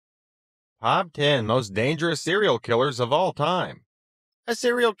Top 10 Most Dangerous Serial Killers of All Time. A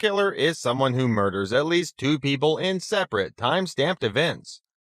serial killer is someone who murders at least two people in separate, time-stamped events.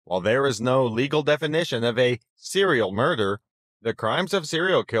 While there is no legal definition of a serial murder, the crimes of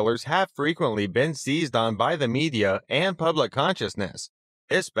serial killers have frequently been seized on by the media and public consciousness,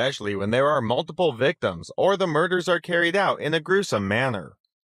 especially when there are multiple victims or the murders are carried out in a gruesome manner.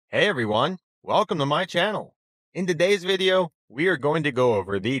 Hey everyone, welcome to my channel. In today's video, we are going to go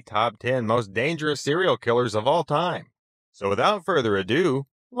over the top 10 most dangerous serial killers of all time. So without further ado,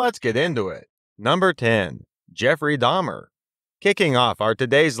 let's get into it. Number 10. Jeffrey Dahmer. Kicking off our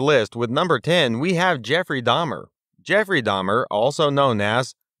today's list with number 10, we have Jeffrey Dahmer. Jeffrey Dahmer, also known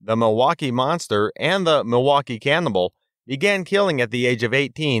as the Milwaukee Monster and the Milwaukee Cannibal, began killing at the age of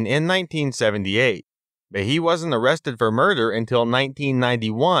 18 in 1978. But he wasn't arrested for murder until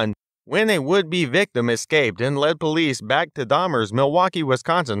 1991, when a would-be victim escaped and led police back to Dahmer's Milwaukee,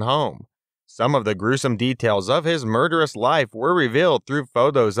 Wisconsin home. Some of the gruesome details of his murderous life were revealed through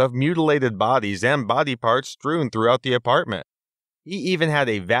photos of mutilated bodies and body parts strewn throughout the apartment. He even had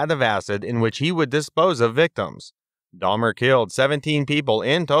a vat of acid in which he would dispose of victims. Dahmer killed 17 people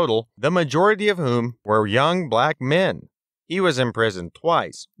in total, the majority of whom were young black men. He was imprisoned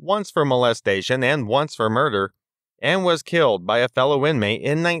twice, once for molestation and once for murder, and was killed by a fellow inmate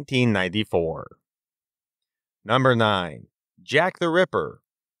in 1994. Number 9. Jack the Ripper.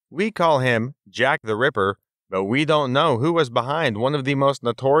 We call him Jack the Ripper, but we don't know who was behind one of the most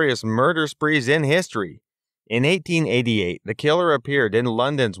notorious murder sprees in history. In 1888, the killer appeared in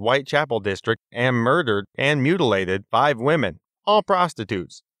London's Whitechapel district and murdered and mutilated 5 women, all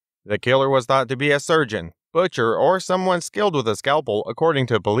prostitutes. The killer was thought to be a surgeon, butcher, or someone skilled with a scalpel, according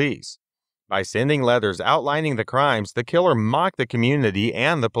to police. By sending letters outlining the crimes, the killer mocked the community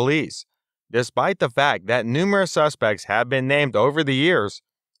and the police. Despite the fact that numerous suspects have been named over the years,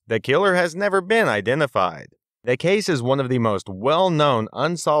 the killer has never been identified. The case is one of the most well-known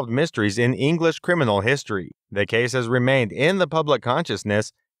unsolved mysteries in English criminal history. The case has remained in the public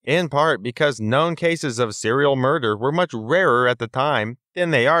consciousness, in part because known cases of serial murder were much rarer at the time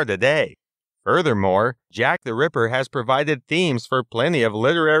than they are today. Furthermore, Jack the Ripper has provided themes for plenty of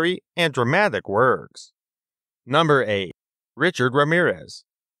literary and dramatic works. Number 8. Richard Ramirez.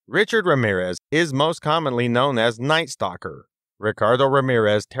 Richard Ramirez is most commonly known as Night Stalker. Ricardo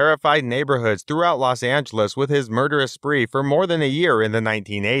Ramirez terrified neighborhoods throughout Los Angeles with his murderous spree for more than a year in the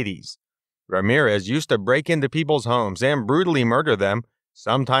 1980s. Ramirez used to break into people's homes and brutally murder them,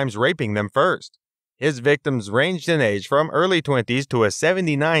 sometimes raping them first. His victims ranged in age from early 20s to a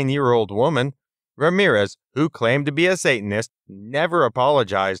 79-year-old woman. Ramirez, who claimed to be a Satanist, never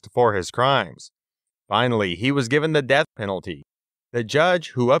apologized for his crimes. Finally, he was given the death penalty. The judge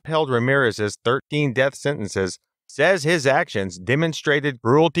who upheld Ramirez's 13 death sentences says his actions demonstrated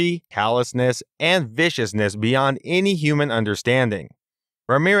cruelty, callousness, and viciousness beyond any human understanding.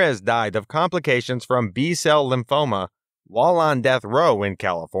 Ramirez died of complications from B-cell lymphoma while on death row in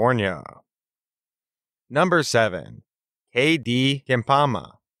California. Number 7. K.D.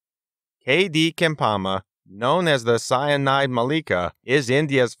 Kempama. K.D. Kempama, known as the Cyanide Malika, is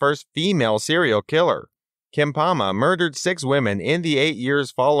India's first female serial killer. Kempama murdered 6 women in the 8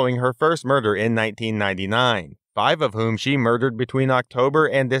 years following her first murder in 1999, 5 of whom she murdered between October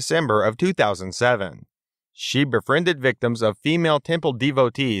and December of 2007. She befriended victims of female temple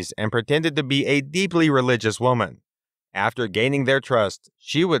devotees and pretended to be a deeply religious woman. After gaining their trust,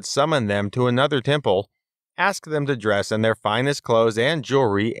 she would summon them to another temple, ask them to dress in their finest clothes and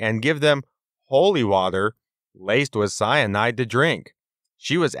jewelry, and give them holy water laced with cyanide to drink.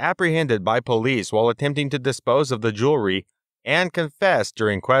 She was apprehended by police while attempting to dispose of the jewelry and confessed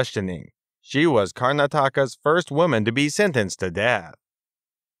during questioning. She was Karnataka's first woman to be sentenced to death.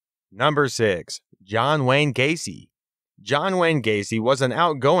 Number 6. John Wayne Gacy. John Wayne Gacy was an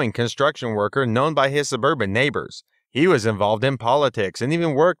outgoing construction worker known by his suburban neighbors. He was involved in politics and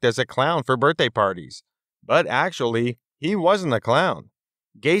even worked as a clown for birthday parties. But actually, he wasn't a clown.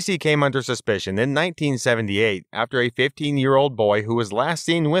 Gacy came under suspicion in 1978 after a 15-year-old boy who was last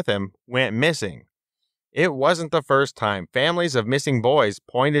seen with him went missing. It wasn't the first time families of missing boys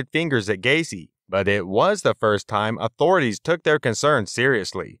pointed fingers at Gacy, but it was the first time authorities took their concerns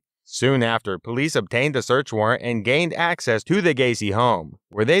seriously. Soon after, police obtained a search warrant and gained access to the Gacy home,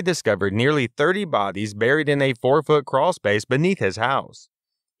 where they discovered nearly 30 bodies buried in a 4-foot crawl space beneath his house.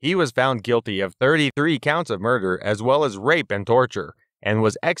 He was found guilty of 33 counts of murder as well as rape and torture, and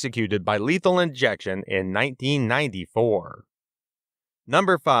was executed by lethal injection in 1994.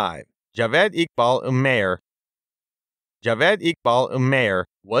 Number 5. Javed Iqbal Umair. Javed Iqbal Umair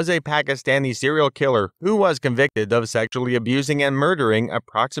was a Pakistani serial killer who was convicted of sexually abusing and murdering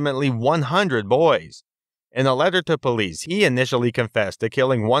approximately 100 boys. In a letter to police, he initially confessed to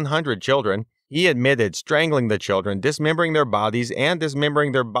killing 100 children. He admitted strangling the children, dismembering their bodies in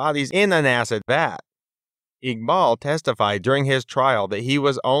an acid vat. Iqbal testified during his trial that he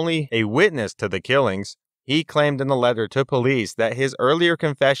was only a witness to the killings. He claimed in a letter to police that his earlier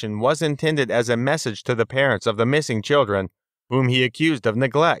confession was intended as a message to the parents of the missing children, whom he accused of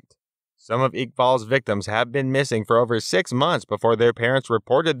neglect. Some of Iqbal's victims have been missing for over 6 months before their parents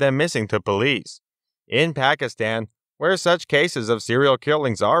reported them missing to police. In Pakistan, where such cases of serial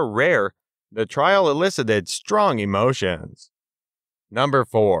killings are rare, the trial elicited strong emotions. Number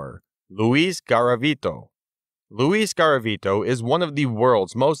 4. Luis Garavito. Luis Garavito is one of the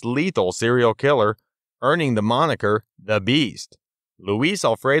world's most lethal serial killer, earning the moniker The Beast. Luis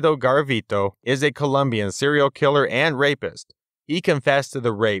Alfredo Garavito is a Colombian serial killer and rapist. He confessed to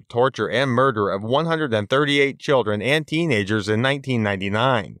the rape, torture, and murder of 138 children and teenagers in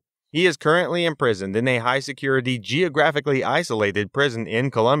 1999. He is currently imprisoned in a high-security, geographically isolated prison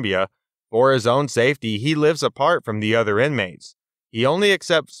in Colombia. For his own safety, he lives apart from the other inmates. He only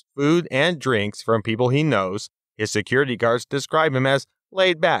accepts food and drinks from people he knows. His security guards describe him as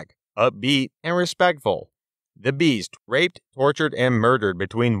laid back, upbeat, and respectful. The Beast raped, tortured, and murdered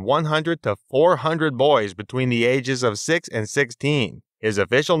between 100 to 400 boys between the ages of 6 and 16. His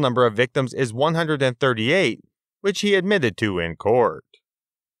official number of victims is 138, which he admitted to in court.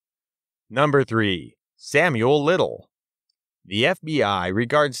 Number 3. Samuel Little. The FBI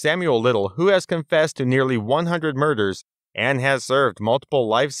regards Samuel Little, who has confessed to nearly 100 murders and has served multiple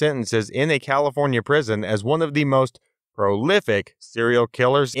life sentences in a California prison, as one of the most prolific serial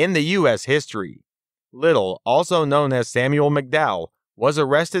killers in the U.S. history. Little, also known as Samuel McDowell, was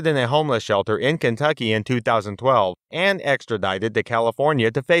arrested in a homeless shelter in Kentucky in 2012 and extradited to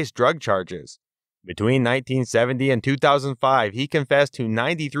California to face drug charges. Between 1970 and 2005, he confessed to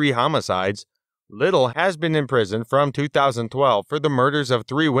 93 homicides. Little has been in prison from 2012 for the murders of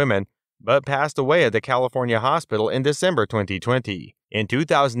 3 women, but passed away at the California hospital in December 2020. In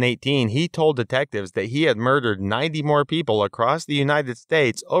 2018, he told detectives that he had murdered 90 more people across the United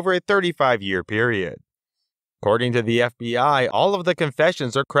States over a 35-year period. According to the FBI, all of the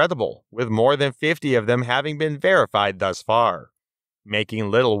confessions are credible, with more than 50 of them having been verified thus far, making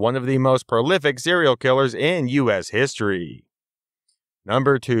Little one of the most prolific serial killers in U.S. history.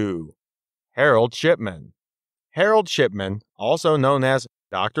 Number 2. Harold Shipman. Harold Shipman, also known as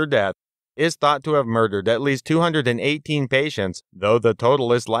Dr. Death, is thought to have murdered at least 218 patients, though the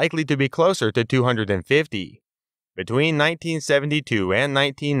total is likely to be closer to 250. Between 1972 and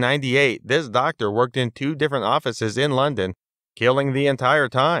 1998, this doctor worked in 2 different offices in London, killing the entire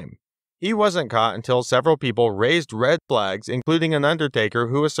time. He wasn't caught until several people raised red flags, including an undertaker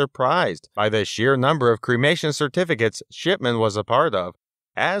who was surprised by the sheer number of cremation certificates Shipman was a part of,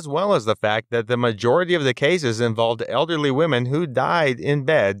 as well as the fact that the majority of the cases involved elderly women who died in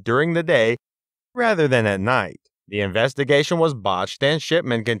bed during the day rather than at night. The investigation was botched, and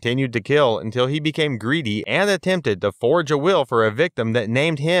Shipman continued to kill until he became greedy and attempted to forge a will for a victim that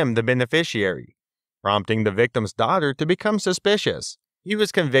named him the beneficiary, prompting the victim's daughter to become suspicious. He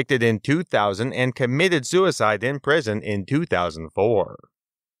was convicted in 2000 and committed suicide in prison in 2004.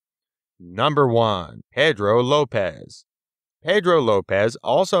 Number 1. Pedro Lopez. Pedro Lopez,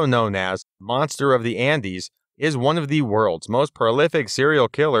 also known as Monster of the Andes, is one of the world's most prolific serial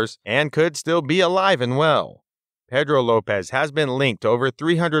killers and could still be alive and well. Pedro Lopez has been linked to over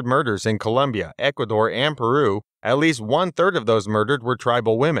 300 murders in Colombia, Ecuador, and Peru. At least 1/3 of those murdered were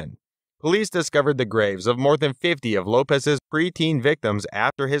tribal women. Police discovered the graves of more than 50 of Lopez's preteen victims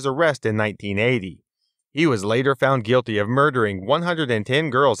after his arrest in 1980. He was later found guilty of murdering 110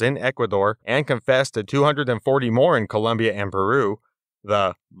 girls in Ecuador and confessed to 240 more in Colombia and Peru.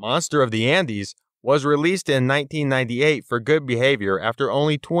 The Monster of the Andes was released in 1998 for good behavior after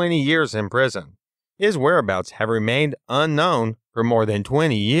only 20 years in prison. His whereabouts have remained unknown for more than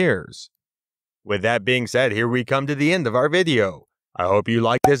 20 years. With that being said, here we come to the end of our video. I hope you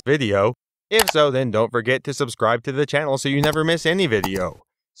liked this video. If so, then don't forget to subscribe to the channel so you never miss any video.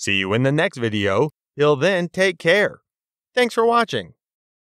 See you in the next video. Till then, take care. Thanks for watching.